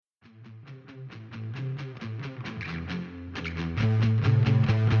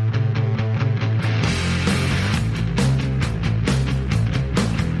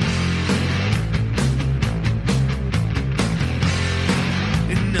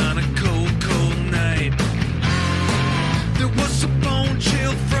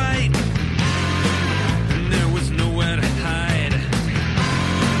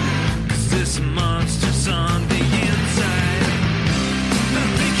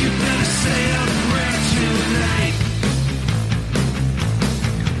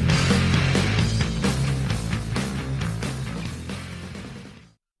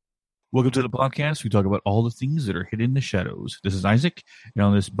Welcome to the podcast. We talk about all the things that are hidden in the shadows. This is Isaac, and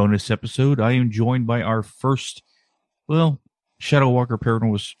on this bonus episode, I am joined by our first, Shadow Walker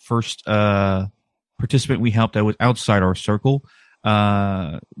Paranormal's first participant we helped that was outside our circle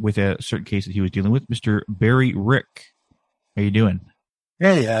with a certain case that he was dealing with, Mr. Barry Rick. How you doing?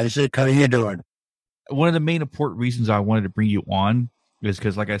 Hey, Isaac, how you doing? One of the main important reasons I wanted to bring you on is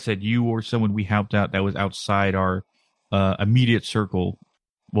because, like I said, you were someone we helped out that was outside our immediate circle.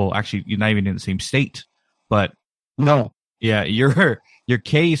 Well, actually, you're not even in the same state, but no, yeah, your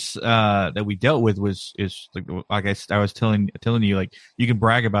case that we dealt with is like I was telling you, like, you can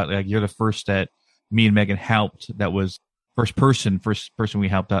brag about, like, you're the first that me and Megan helped. That was first person we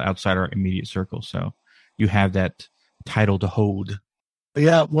helped out outside our immediate circle. So you have that title to hold.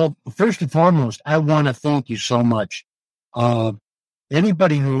 Yeah, well, first and foremost, I want to thank you so much.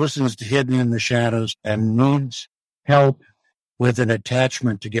 Anybody who listens to Hidden in the Shadows and needs help with an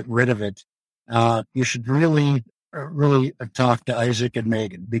attachment to get rid of it, you should really talk to Isaac and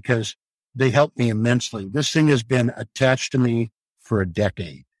Megan, because they helped me immensely. This thing has been attached to me for a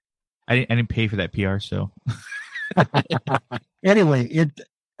decade. I didn't pay for that PR, so. Anyway,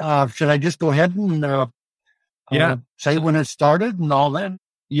 should I just go ahead and say when it started and all that?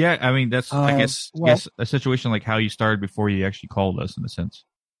 Yeah, I mean, that's I guess a situation like how you started before you actually called us, in a sense.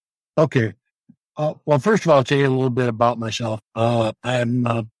 Okay. Well, first of all, I'll tell you a little bit about myself.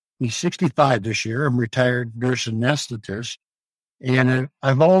 I'm 65 this year. I'm retired nurse anesthetist, and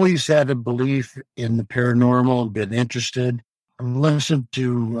I've always had a belief in the paranormal and been interested. I've listened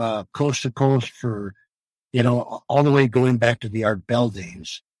to Coast to Coast for, all the way going back to the Art Bell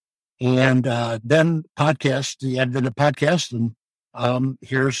days. And then the advent of podcasts, and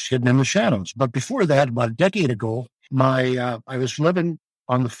here's Hidden in the Shadows. But before that, about a decade ago, I was living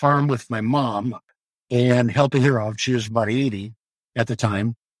on the farm with my mom and helping her out. She was about 80 at the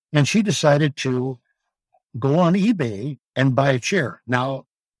time. And she decided to go on eBay and buy a chair. Now,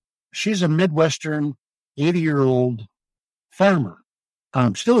 she's a Midwestern 80-year-old farmer,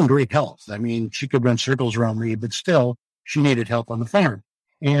 still in great health. I mean, she could run circles around me, but still, she needed help on the farm.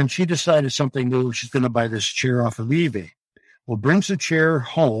 And she decided something new. She's going to buy this chair off of eBay. Well, brings the chair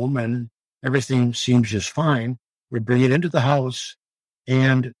home, and everything seems just fine. We bring it into the house.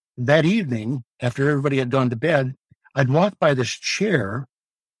 And that evening, after everybody had gone to bed, I'd walk by this chair,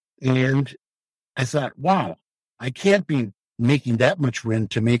 and I thought, wow, I can't be making that much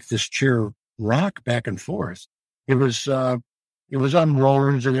wind to make this chair rock back and forth. It was on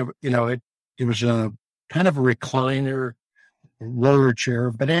rollers, and it was a kind of a recliner roller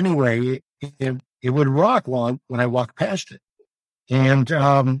chair. But anyway, it would rock when I walked past it. And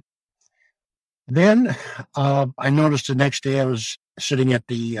then I noticed the next day I was sitting at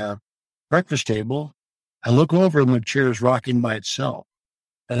the breakfast table. I look over and the chair is rocking by itself.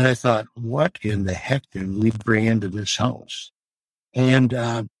 And I thought, what in the heck did we bring into this house? And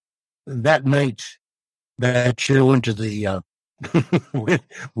that night, that chair went to the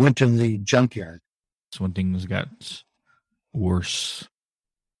went to the junkyard. That's when things got worse.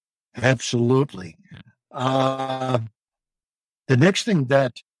 Absolutely. The next thing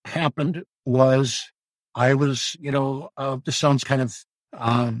that happened was I was, this sounds kind of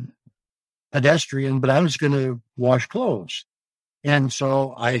pedestrian, but I was going to wash clothes. And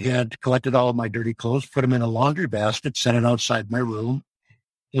so I had collected all of my dirty clothes, put them in a laundry basket, sent it outside my room.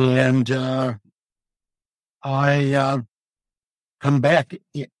 And I come back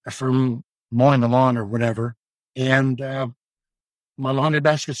from mowing the lawn or whatever, and my laundry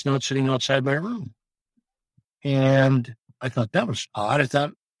basket's not sitting outside my room. And I thought that was odd. I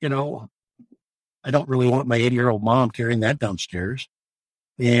thought, I don't really want my 80-year-old mom carrying that downstairs.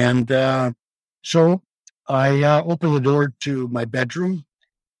 And so I opened the door to my bedroom.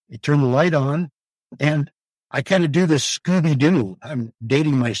 I turned the light on, and I kind of do this Scooby-Doo. I'm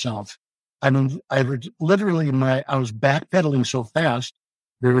dating myself. I was backpedaling so fast.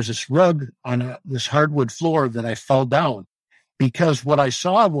 There was this rug on this hardwood floor that I fell down, because what I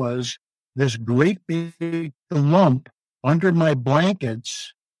saw was this great big lump under my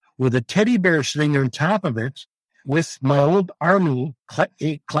blankets with a teddy bear sitting on top of it, with my old Army,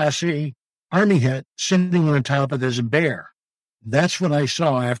 Class A Army hat sitting on top of this bear. That's what I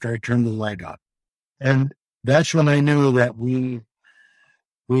saw after I turned the light on. And that's when I knew that we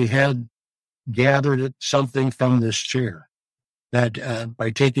had gathered something from this chair, that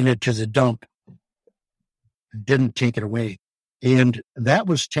by taking it to the dump, didn't take it away. And that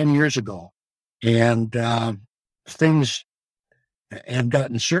was 10 years ago. And things have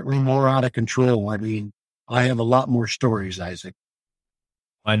gotten certainly more out of control. I mean, I have a lot more stories, Isaac.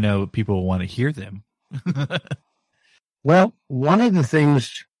 I know people want to hear them. Well, one of the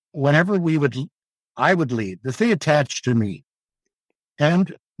things whenever I would leave, if they attached to me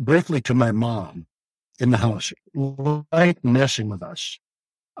and briefly to my mom in the house, like messing with us.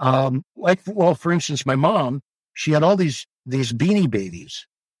 For instance, my mom, she had all these Beanie Babies,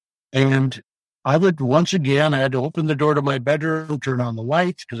 and I had to open the door to my bedroom, turn on the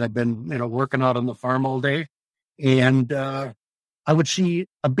lights because I've been, working out on the farm all day. And I would see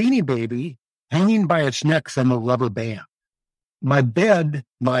a Beanie Baby hanging by its neck from a rubber band. My bed,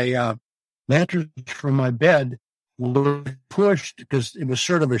 my mattress from my bed was pushed because it was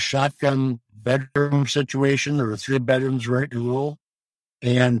sort of a shotgun bedroom situation. There were 3 bedrooms right in a row.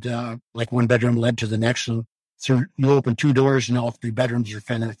 And like one bedroom led to the next. So you open 2 doors and all 3 bedrooms are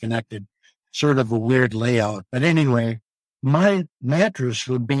kind of connected. Sort of a weird layout. But anyway, my mattress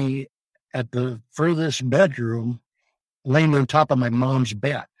would be at the furthest bedroom laying on top of my mom's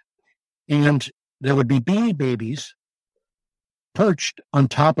bed. And there would be Beanie Babies perched on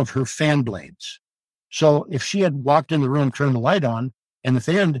top of her fan blades. So if she had walked in the room, turned the light on, and the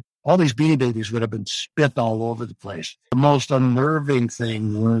fan, all these Beanie Babies would have been spit all over the place. The most unnerving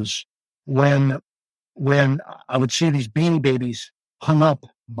thing was when I would see these Beanie Babies hung up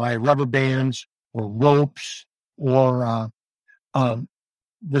by rubber bands or ropes or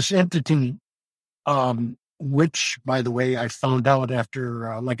this entity, which, by the way, I found out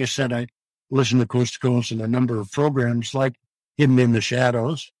after, like I said, I listened to Coast to Coast and a number of programs like Hidden in the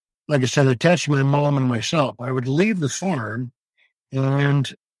Shadows. Like I said, attached to my mom and myself. I would leave the farm,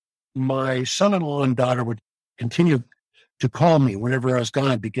 and my son-in-law and daughter would continue to call me whenever I was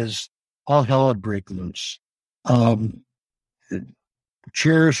gone because all hell would break loose.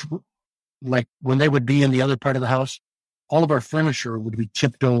 Chairs, like when they would be in the other part of the house, all of our furniture would be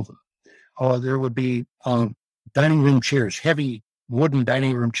tipped over. There would be dining room chairs, heavy wooden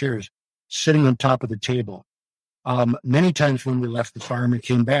dining room chairs sitting on top of the table. Many times when we left the farm and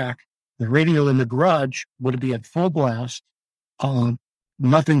came back, the radio in the garage would be at full blast,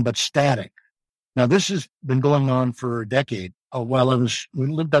 nothing but static. Now, this has been going on for a decade. We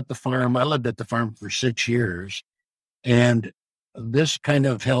lived at the farm. I lived at the farm for 6 years, and this kind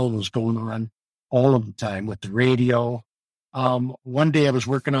of hell was going on all of the time with the radio. One day I was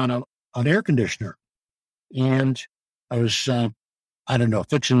working on an air conditioner, and I was,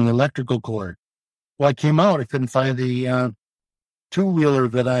 fixing an electrical cord. Well, I came out, I couldn't find the two-wheeler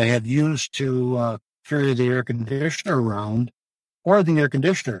that I had used to carry the air conditioner around, or the air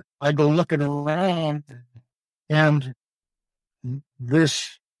conditioner. I go looking around, and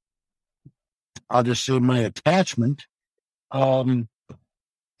this, I'll just say my attachment, had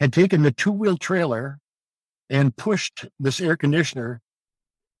taken the two-wheel trailer and pushed this air conditioner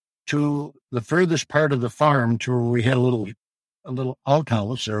to the furthest part of the farm to where we had a little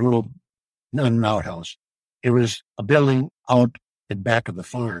outhouse, or not an outhouse. It was a building out at back of the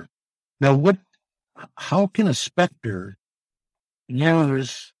farm. Now, how can a specter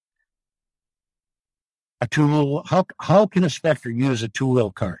use a tool? How can a specter use a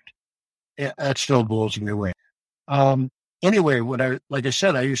two-wheel cart? That still blows me away. Anyway, like I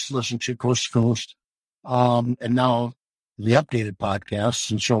said, I used to listen to Coast to Coast, and now the updated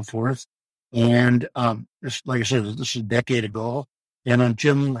podcasts and so forth. And like I said, this is a decade ago. And on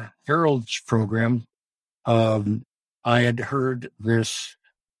Jim Harold's program, I had heard this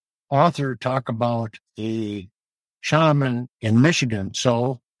author talk about a shaman in Michigan.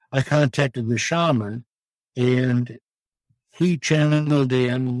 So I contacted the shaman, and he channeled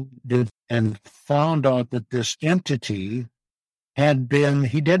in and found out that this entity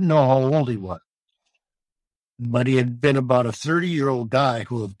he didn't know how old he was, but he had been about a 30-year-old guy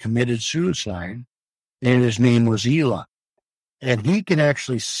who had committed suicide, and his name was Eli. And he can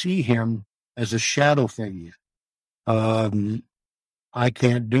actually see him as a shadow figure. I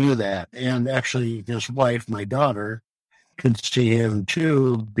can't do that. And actually, his wife, my daughter, could see him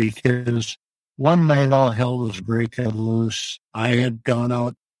too, because one night all hell was breaking loose. I had gone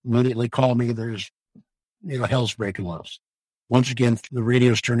out, immediately called me, there's, hell's breaking loose. Once again, the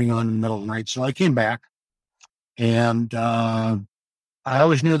radio's turning on in the middle of the night. So I came back, and I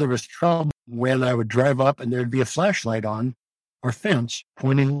always knew there was trouble when I would drive up and there'd be a flashlight on our fence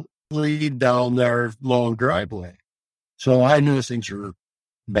pointing down their long driveway. So I knew things were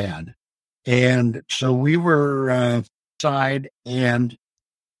bad. And so we were outside, and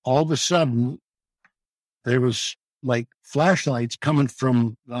all of a sudden there was like flashlights coming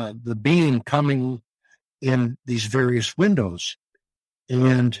from the beam coming in these various windows.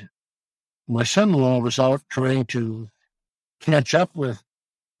 And my son-in-law was out trying to catch up with,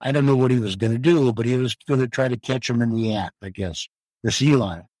 I don't know what he was going to do, but he was going to try to catch him in the act, I guess, this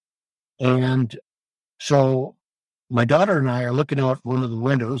Eli. And so my daughter and I are looking out one of the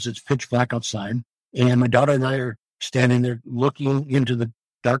windows. It's pitch black outside. And my daughter and I are standing there looking into the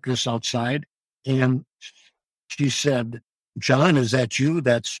darkness outside. And she said, "John, is that you?"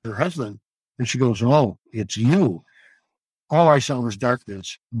 That's her husband. And she goes, "Oh, it's you." All I saw was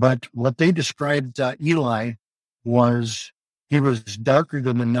darkness. But what they described Eli was he was darker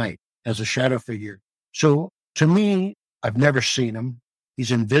than the night as a shadow figure. So to me, I've never seen him.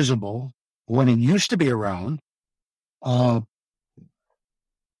 He's invisible. When he used to be around,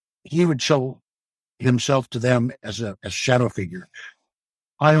 he would show himself to them as a shadow figure.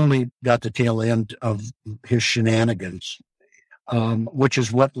 I only got the tail end of his shenanigans, which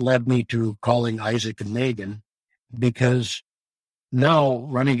is what led me to calling Isaac and Megan, because now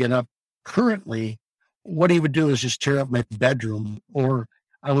running it up currently, what he would do is just tear up my bedroom, or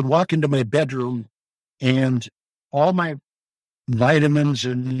I would walk into my bedroom and all my vitamins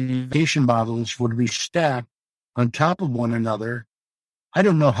and medication bottles would be stacked on top of one another. I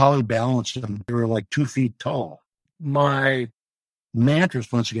don't know how he balanced them. They were like 2 feet tall. My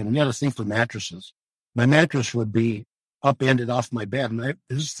mattress, once again, I got to think for mattresses. My mattress would be upended off my bed. And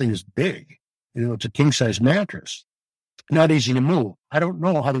this thing is big. It's a king size mattress. Not easy to move. I don't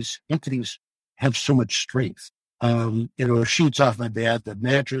know how these entities have so much strength. Sheets off my bed, the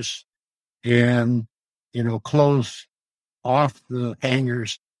mattress, and, clothes off the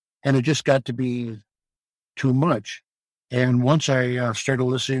hangers. And it just got to be too much. And once I started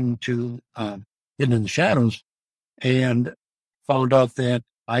listening to Hidden in the Shadows and found out that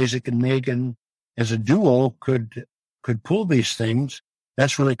Isaac and Megan as a duo could pull these things,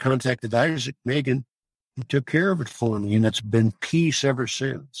 that's when I contacted Isaac. Megan, he took care of it for me, and it's been peace ever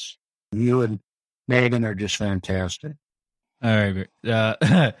since. You and Megan are just fantastic. All right.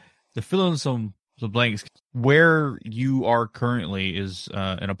 To fill in some blanks, where you are currently is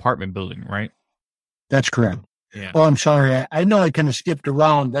an apartment building, right? That's correct. Yeah. Oh, I'm sorry. I know I kind of skipped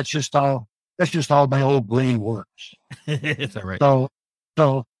around. That's just how my old brain works. It's all right.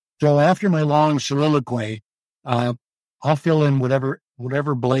 So after my long soliloquy, I'll fill in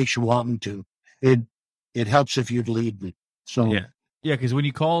whatever blanks you want me to. It helps if you'd lead me. So yeah. Because when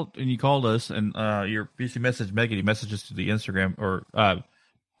you called us and you basically messaged Megan, you messaged us to the Instagram, or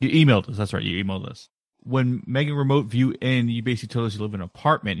you emailed us. That's right, you emailed us. When Megan remote view in, you basically told us you live in an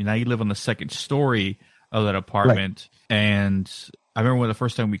apartment, and now you live on the second story of that apartment. Right. And I remember when the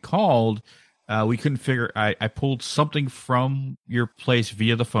first time we called, we couldn't figure. I pulled something from your place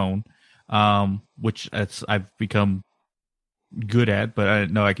via the phone, which I've become good at, but I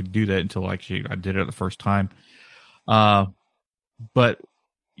didn't know I could do that until actually I did it the first time. But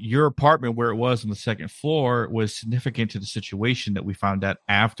your apartment, where it was on the second floor, was significant to the situation that we found out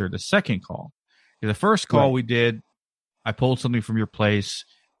after the second call. The first call we did, I pulled something from your place.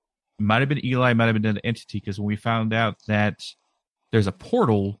 It might have been Eli, might have been an entity, because when we found out that there's a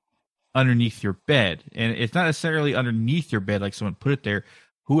portal underneath your bed, and it's not necessarily underneath your bed like someone put it there.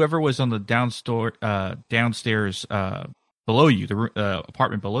 Whoever was on the downstairs below you, the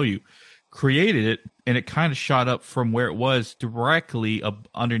apartment below you, created it, and it kind of shot up from where it was directly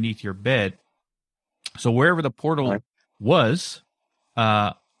underneath your bed. So wherever the portal was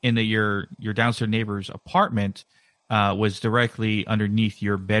in your downstairs neighbor's apartment was directly underneath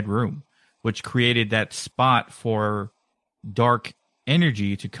your bedroom, which created that spot for dark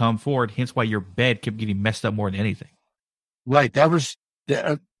energy to come forward, hence why your bed kept getting messed up more than anything. Right. That was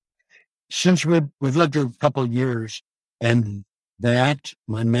since we've lived here a couple of years, and that,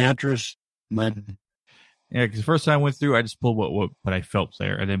 my mattress, because the first time I went through, I just pulled what I felt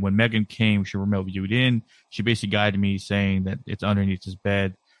there. And then when Megan came, she remote viewed in. She basically guided me saying that it's underneath his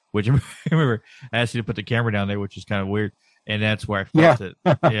bed, which I remember I asked you to put the camera down there, which is kind of weird. And that's where I felt it.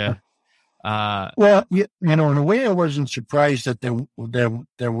 Yeah. Well, in a way, I wasn't surprised that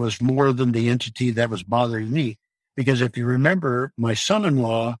there was more than the entity that was bothering me. Because if you remember, my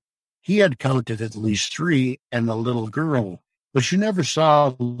son-in-law, he had counted at least 3, and the little girl, but you never saw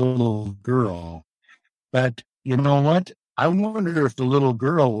the little girl. But you know what? I wonder if the little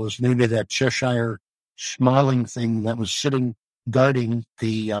girl was maybe that Cheshire smiling thing that was sitting guarding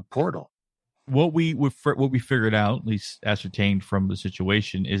the portal. What we figured out, at least ascertained from the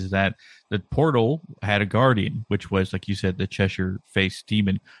situation, is that the portal had a guardian, which was, like you said, the Cheshire-faced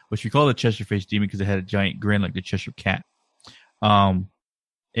demon, which we call the Cheshire-faced demon because it had a giant grin like the Cheshire cat.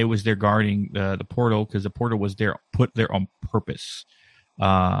 It was there guarding the portal because the portal was put there on purpose.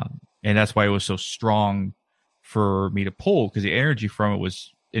 And that's why it was so strong for me to pull, because the energy from it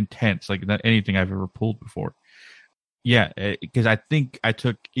was intense, like not anything I've ever pulled before. Yeah, because I think I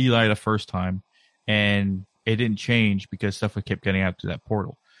took Eli the first time, and it didn't change because stuff kept getting out to that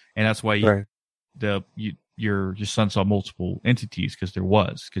portal, and that's why you your son saw multiple entities because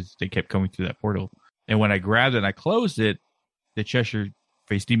they kept coming through that portal. And when I grabbed it and I closed it, the Cheshire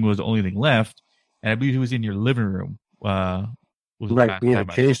Face Demon was the only thing left, and I believe he was in your living room. Right, we had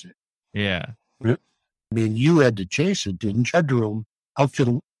to chase it. Yeah. I mean, you had to chase it, didn't you? Bedroom out to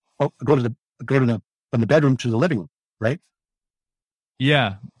from the bedroom to the living room, right?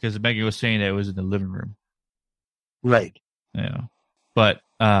 Yeah, because Megan was saying that it was in the living room. Right. Yeah. But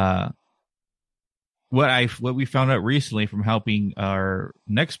what we found out recently from helping our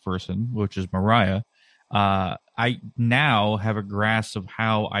next person, which is Mariah, I now have a grasp of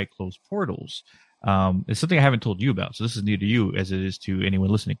how I close portals. It's something I haven't told you about, so this is new to you as it is to anyone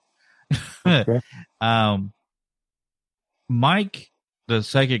listening. Okay. Mike, the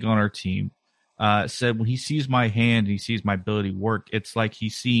psychic on our team, said when he sees my hand and he sees my ability work, it's like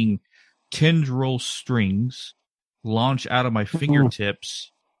he's seeing tendril strings launch out of my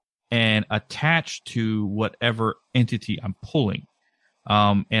fingertips and attach to whatever entity I'm pulling.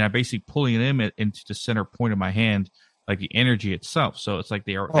 And I'm basically pulling them into the center point of my hand, like the energy itself. So it's like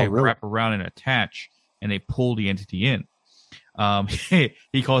they really? Wrap around and attach, and they pull the entity in.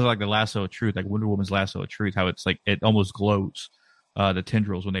 He calls it like the lasso of truth, like Wonder Woman's lasso of truth, how it's like it almost glows, the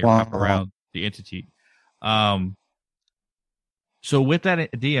tendrils when they wrap around the entity. So with that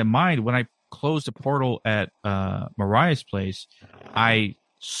idea in mind, when I closed the portal at Mariah's place, I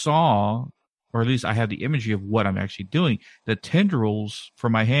saw, or at least I have the imagery of what I'm actually doing. The tendrils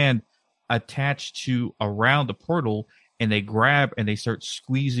from my hand attached to around the portal, and they grab and they start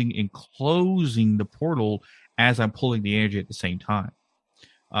squeezing and closing the portal as I'm pulling the energy at the same time.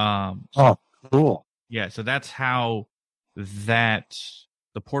 Cool. Yeah, so that's how the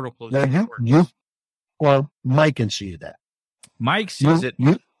portal closes. Well, Mike can see that. Mike sees it.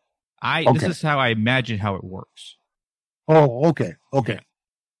 Okay. This is how I imagine how it works. Oh, okay.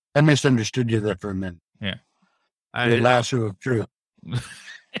 I misunderstood you there for a minute. Yeah. The lasso of truth.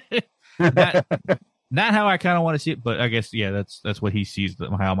 Not how I kind of want to see it, but I guess, yeah, that's what he sees,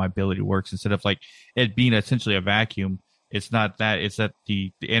 how my ability works. Instead of like it being essentially a vacuum, it's not that. It's that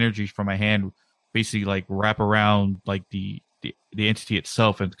the energy from my hand basically like wrap around like the entity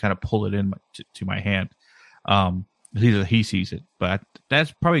itself and kind of pull it in to my hand. He sees it, but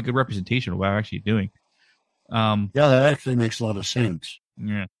that's probably a good representation of what I'm actually doing. Yeah, that actually makes a lot of sense.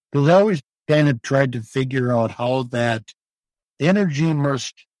 Yeah. Because I always kind of tried to figure out how that energy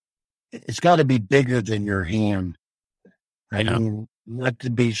it's got to be bigger than your hand. I mean, not to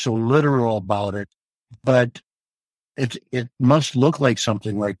be so literal about it, but it must look like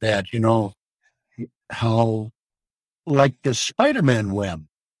something like that, how like the Spider-Man web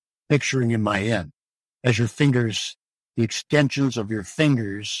picturing in my head as your fingers, the extensions of your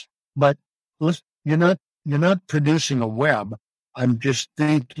fingers, but listen, you're not producing a web. I'm just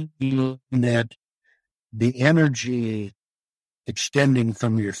thinking that the energy extending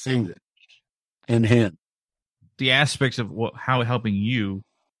from your fingers and hand. The aspects of how helping you,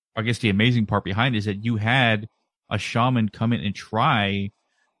 I guess the amazing part behind it is that you had a shaman come in and try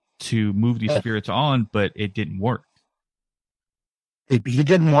to move these spirits on, but it didn't work. He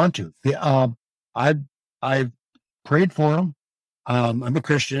didn't want to. I prayed for him. I'm a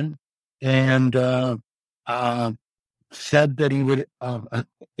Christian, and said that he would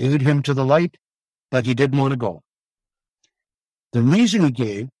aid him to the light, but he didn't want to go. The reason he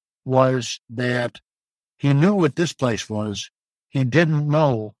gave was that he knew what this place was. He didn't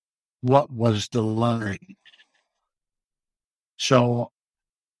know what was the light. So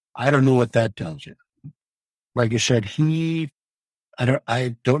I don't know what that tells you. Like I said, I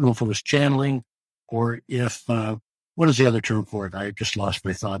don't know if it was channeling or if, what is the other term for it? I just lost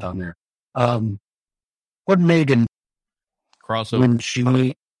my thought on there. What Megan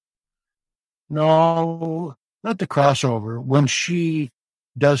crossover? No, not the crossover. When she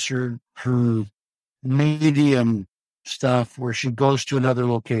does her medium stuff where she goes to another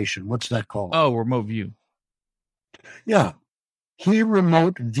location. What's that called? Oh, remote view. Yeah. He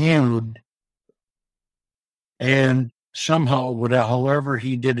remote viewed and somehow, however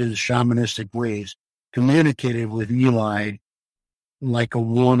he did his shamanistic ways, communicated with Eli like a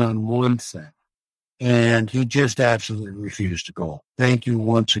one-on-one thing. And he just absolutely refused to go. Thank you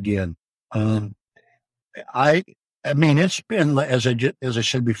once again. I mean, it's been, as I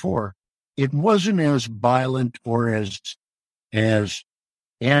said before, it wasn't as violent or as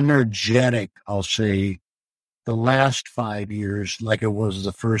energetic, I'll say, the last 5 years like it was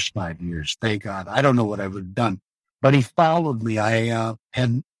the first 5 years. Thank God. I don't know what I would have done, but he followed me. I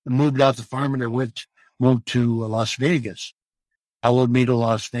had moved out the farm and I moved to Las Vegas. Followed me to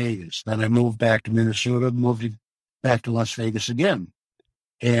Las Vegas. Then I moved back to Minnesota, moved back to Las Vegas again.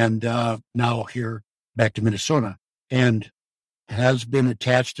 And now here back to Minnesota, and has been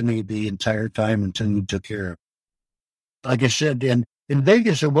attached to me the entire time until you took care of it. Like I said, in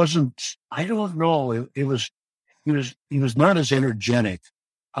Vegas, it wasn't, I don't know, he was not as energetic.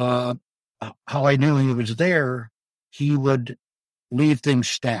 How I knew he was there, he would leave things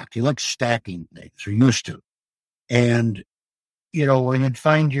stacked. He likes stacking things, or used to. And, when you'd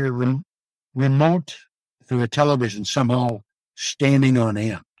find your remote through a television somehow standing on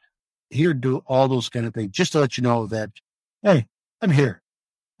end, he would do all those kind of things just to let you know that, hey, I'm here.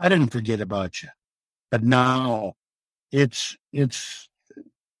 I didn't forget about you. But now it's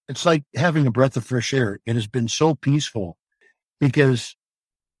like having a breath of fresh air. It has been so peaceful because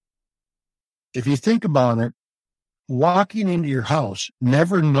if you think about it, walking into your house,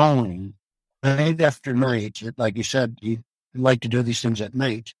 never knowing night after night, like you said, you like to do these things at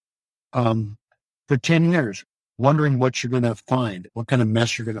night, for 10 years, wondering what you're going to find, what kind of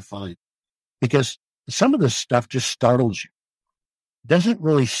mess you're going to find. Because some of this stuff just startles you. It doesn't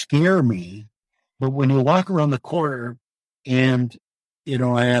really scare me, but when you walk around the corner and,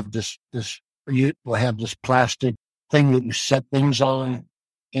 I have you will have this plastic thing that you set things on,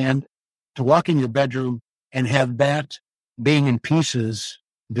 and to walk in your bedroom and have that being in pieces,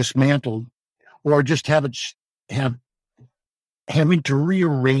 dismantled, or just having to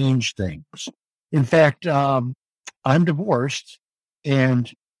rearrange things. In fact, I'm divorced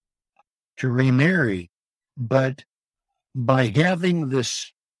and to remarry, but by having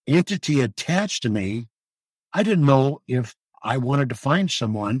this entity attached to me, I didn't know if I wanted to find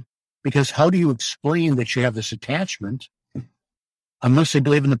someone, because how do you explain that you have this attachment? Unless they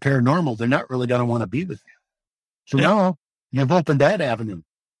believe in the paranormal, they're not really going to want to be with you. So now you've opened that avenue.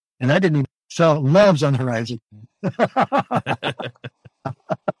 And I didn't even, so love's on the horizon.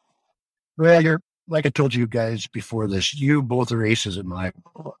 Well, you're, like I told you guys before this, you both are aces in my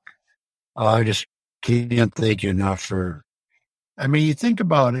book. I just can't thank you enough for, you think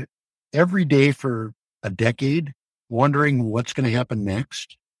about it, every day for a decade, wondering what's going to happen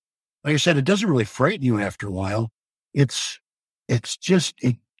next. Like I said, it doesn't really frighten you after a while. It's just,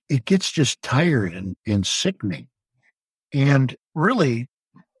 it gets just tired and sickening, and really,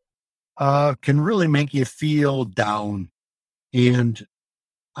 can really make you feel down. And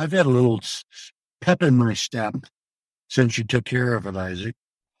I've had a little pep in my step since you took care of it, Isaac.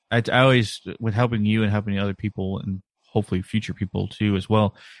 I always, with helping you and helping other people, and hopefully future people too as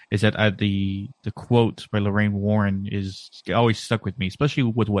well, is that the quote by Lorraine Warren is always stuck with me, especially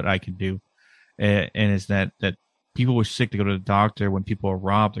with what I can do, and is that people are sick to go to the doctor. When people are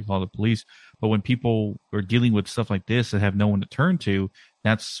robbed, they call the police. But when people are dealing with stuff like this and have no one to turn to,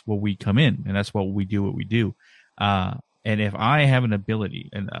 that's where we come in, and that's what we do. And if I have an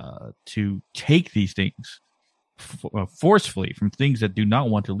ability to take these things forcefully from things that do not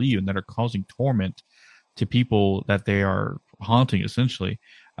want to leave and that are causing torment to people that they are haunting, essentially,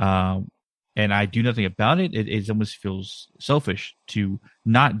 and I do nothing about it, it almost feels selfish to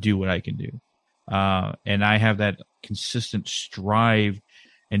not do what I can do. And I have that consistent strive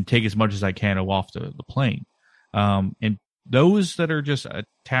and take as much as I can off the plane. And those that are just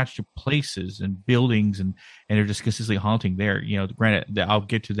attached to places and buildings and are just consistently haunting there, granted, I'll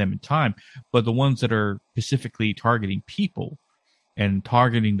get to them in time, but the ones that are specifically targeting people and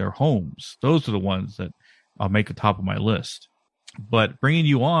targeting their homes, those are the ones that I'll make the top of my list. But bringing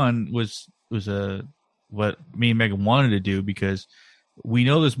you on was what me and Megan wanted to do, because we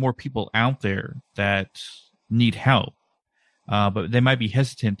know there's more people out there that need help, but they might be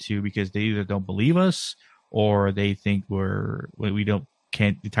hesitant to, because they either don't believe us or they think we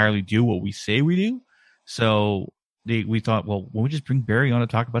can't entirely do what we say we do. So we thought, well, why don't we just bring Barry on to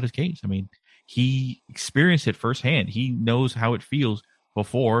talk about his case? He experienced it firsthand. He knows how it feels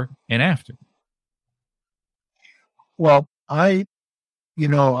before and after. Well, I'd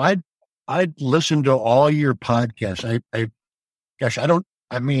listen to all your podcasts. How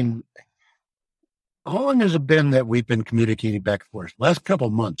long has it been that we've been communicating back and forth? Last couple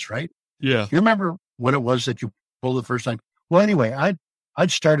of months, right? Yeah. You remember what it was that you pulled the first time? Well, anyway,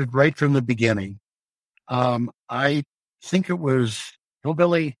 I'd started right from the beginning. I think it was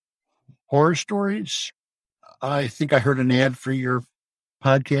Hillbilly Horror Stories. I think I heard an ad for your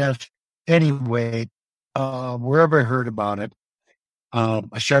podcast. Anyway, wherever I heard about it,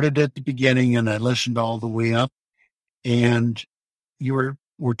 I started at the beginning and I listened all the way up, and you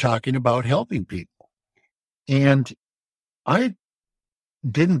were talking about helping people. And I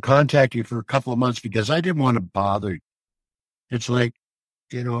didn't contact you for a couple of months because I didn't want to bother you. It's like,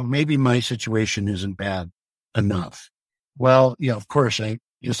 maybe my situation isn't bad enough. Well, of course, I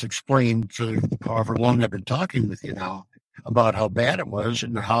just explained for however long I've been talking with you now about how bad it was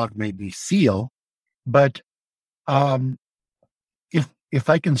and how it made me feel. But um, if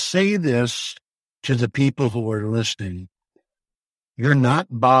I can say this to the people who are listening, you're not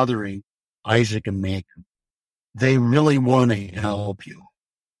bothering Isaac and Megan. They really want to help you.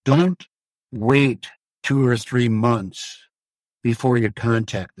 Don't wait 2 or 3 months before you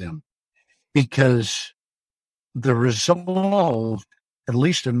contact them, because the result, at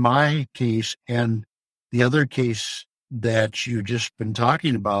least in my case and the other case that you just been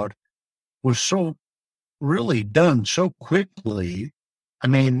talking about, was so really done so quickly. I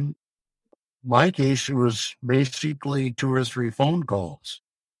mean, my case was basically 2 or 3 phone calls,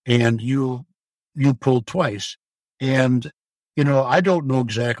 and you pulled twice. And, I don't know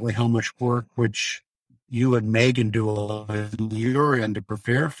exactly how much work which you and Megan do on your end to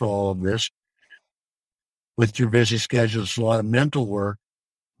prepare for all of this. With your busy schedule, it's a lot of mental work.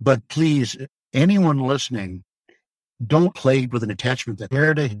 But please, anyone listening, don't play with an attachment that's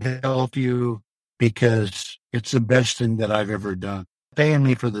there to help you, because it's the best thing that I've ever done. Paying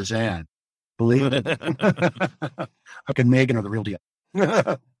me for this ad. Believe it. I can Megan are the real deal.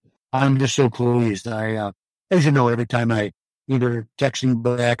 I'm just so pleased. As you know, every time I either texting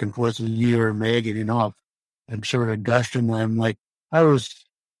back and forth with you or Megan, I'm sort of gushing. I'm like, I always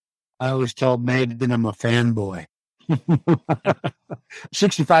tell Megan I'm a fanboy.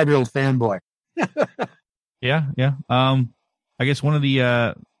 65-year-old fanboy. Yeah. I guess one of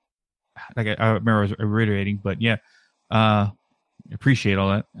the like I remember I was reiterating, but yeah, appreciate all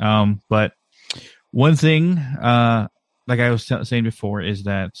that. But one thing, like I was saying before, is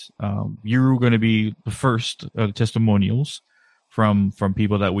that you're going to be the first testimonials from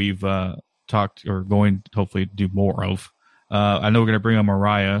people that we've talked or going to hopefully do more of. I know we're going to bring on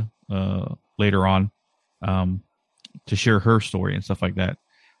Mariah later on to share her story and stuff like that,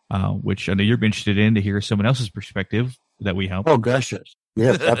 which I know you're interested in, to hear someone else's perspective that we help. Oh, gosh, yes.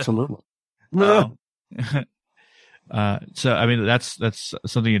 Yes, absolutely. So, I mean, that's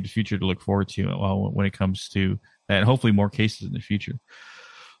something in the future to look forward to when it comes to that, and hopefully more cases in the future.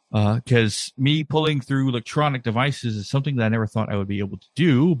 Because me pulling through electronic devices is something that I never thought I would be able to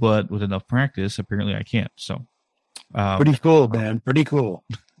do, but with enough practice, apparently I can't. So, pretty cool, man. Pretty cool.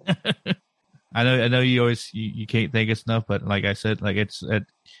 I know you always you can't thank us enough, but like I said, like it's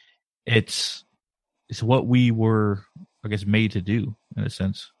what we were, I guess, made to do in a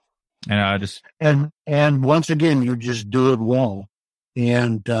sense. And I just and once again, you just do it well.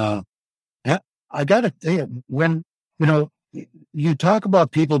 And I got to say, when you talk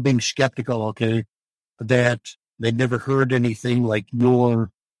about people being skeptical, okay, that they'd never heard anything like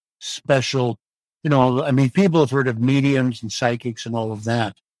your special. I mean, people have heard of mediums and psychics and all of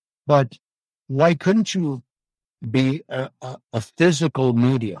that, but why couldn't you be a physical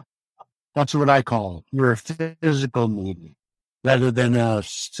medium? That's what I call it. You're a physical medium rather than a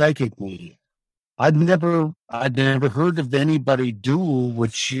psychic medium. I'd never heard of anybody do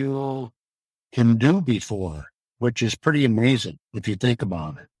what you can do before, which is pretty amazing if you think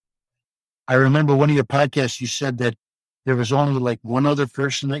about it. I remember one of your podcasts, you said that there was only like one other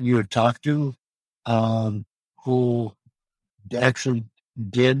person that you had talked to who actually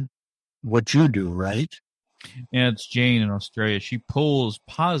did what you do, right? Yeah, it's Jane in Australia. She pulls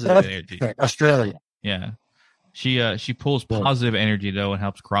positive energy. Australia. Yeah. She pulls positive energy, though, and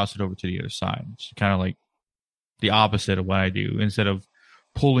helps cross it over to the other side. It's kind of like the opposite of what I do. Instead of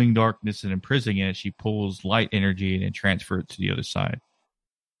pulling darkness and imprisoning it, she pulls light energy and then transfers it to the other side.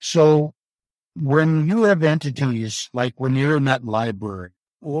 So when you have entities, like when you're in that library,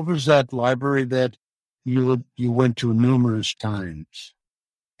 what was that library that you went to numerous times?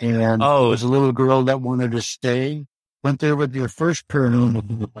 And it was a little girl that wanted to stay, went there with your first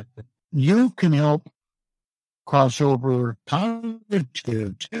paranormal. You can help cross over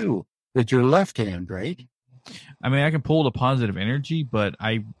positive too with your left hand, right? I mean, I can pull the positive energy, but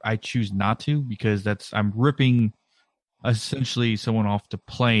I choose not to, because I'm ripping essentially someone off the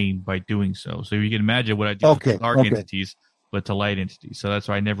plane by doing so. So you can imagine what I do with dark entities, but to light entities. So that's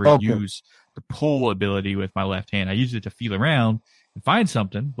why I never use the pull ability with my left hand. I use it to feel around and find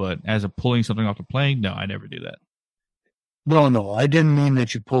something, but as a pulling something off the plane, no, I never do that. Well, no, I didn't mean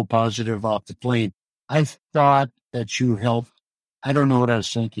that you pull positive off the plane. I thought that you helped. I don't know what I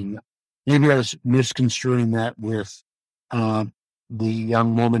was thinking. Maybe I was misconstruing that with the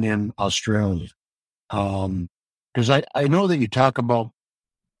young woman in Australia. Because I know that you talk about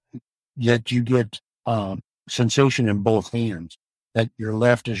that you get sensation in both hands, that your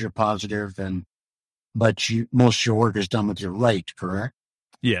left is your positive, but most of your work is done with your right, correct?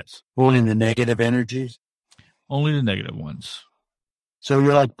 Yes. Only the negative energies? Only the negative ones. So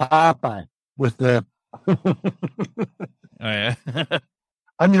you're like Popeye with the... Oh, yeah.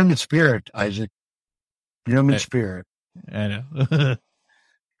 I'm in the spirit, Isaac. human spirit. I know.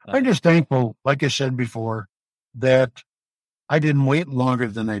 I'm just thankful, like I said before, that I didn't wait longer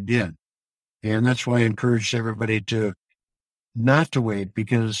than I did. And that's why I encourage everybody to not to wait,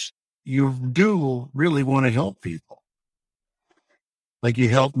 because you do really want to help people. Like you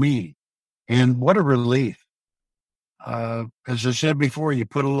helped me. And what a relief. As I said before, you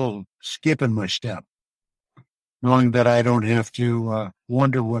put a little skip in my step, knowing that I don't have to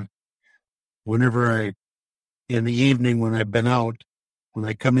wonder whenever in the evening when I've been out, when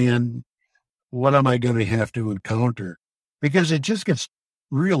I come in, what am I going to have to encounter? Because it just gets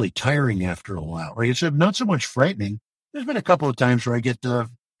really tiring after a while. Like I said, not so much frightening. There's been a couple of times where I get the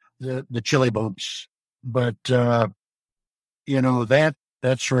chilly bumps, but that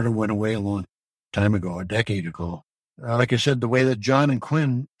sort of went away a long time ago, a decade ago. Like I said, the way that John and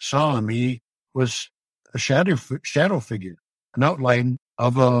Quinn saw me was a shadow figure, an outline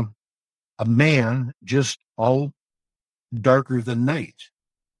of a man, just all darker than night,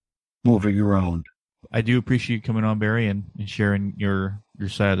 moving around. I do appreciate you coming on, Barry, and sharing your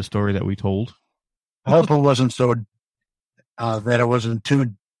side of the story that we told. I hope it wasn't so that it wasn't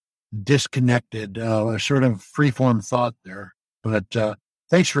too disconnected, a sort of freeform thought there. But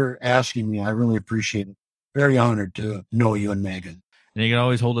thanks for asking me. I really appreciate it. Very honored to know you and Megan. And you can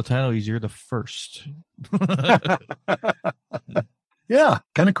always hold the title. You're the first. Yeah,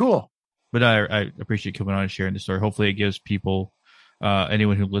 kind of cool. But I appreciate coming on and sharing the story. Hopefully it gives people,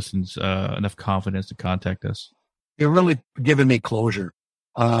 anyone who listens, enough confidence to contact us. You're really giving me closure.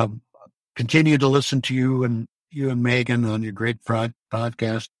 Continue to listen to you and Megan on your great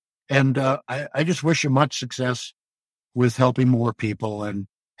podcast. And I just wish you much success with helping more people and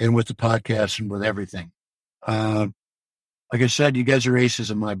with the podcast and with everything. Like I said, you guys are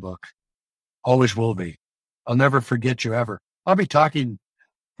aces in my book. Always will be. I'll never forget you ever. I'll be talking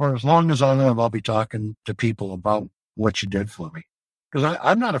for as long as I live. I'll be talking to people about what you did for me, because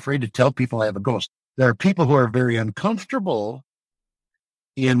I'm not afraid to tell people I have a ghost. There are people who are very uncomfortable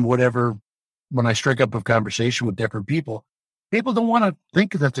in whatever, when I strike up a conversation with different people, people don't want to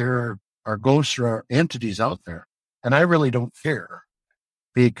think that there are ghosts or entities out there. And I really don't care,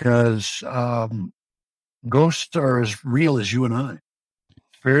 because ghosts are as real as you and I.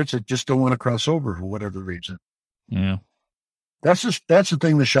 Spirits that just don't want to cross over for whatever reason. Yeah. That's the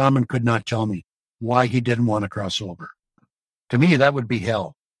thing the shaman could not tell me, why he didn't want to cross over. To me, that would be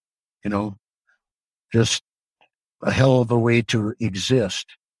hell. Just a hell of a way to exist.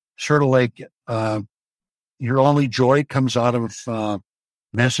 Sort of like your only joy comes out of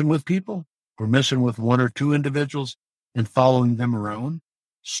messing with people, or messing with one or two individuals and following them around.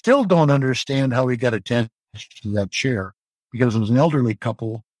 Still don't understand how we got attached to that chair, because it was an elderly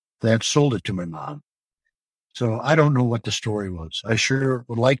couple that sold it to my mom. So I don't know what the story was. I sure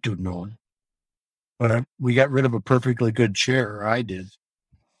would like to have known. But we got rid of a perfectly good chair, or I did,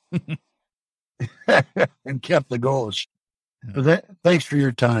 and kept the ghost. But thanks for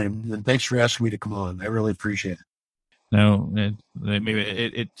your time, and thanks for asking me to come on. I really appreciate it. No, maybe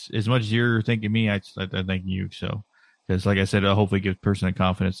it's as much as you're thanking me, I thank you. So, because like I said, I'll hopefully give a person the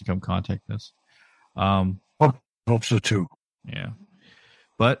confidence to come contact us. Hope so too. Yeah,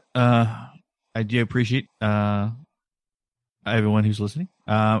 but I do appreciate everyone who's listening.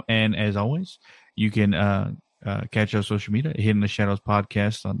 And as always, you can catch us on social media, Hidden in the Shadows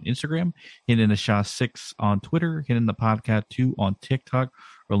Podcast on Instagram, Hidden in the Shaw 6 on Twitter, Hidden in the Podcast 2 on TikTok,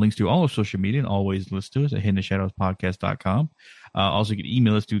 or links to all of social media, and always listen to us at hiddenshadowspodcast.com. Also, you can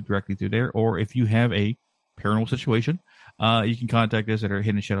email us directly through there, or if you have a paranormal situation, you can contact us at our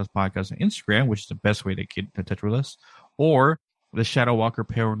Hidden Shadows Podcast on Instagram, which is the best way to get in touch with us, or the Shadow Walker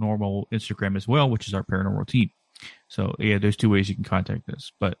Paranormal Instagram as well, which is our paranormal team. So, yeah, there's two ways you can contact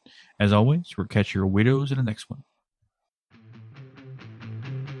us. But as always, we'll catch your widows in the next one.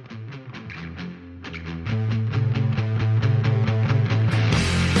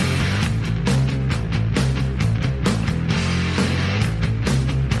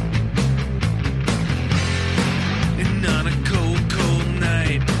 And on a cold, cold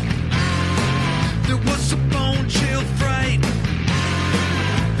night, there was a bone chill fright,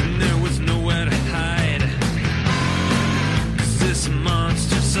 and there was nowhere to hide. 'Cause this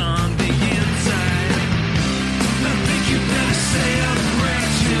monster's on the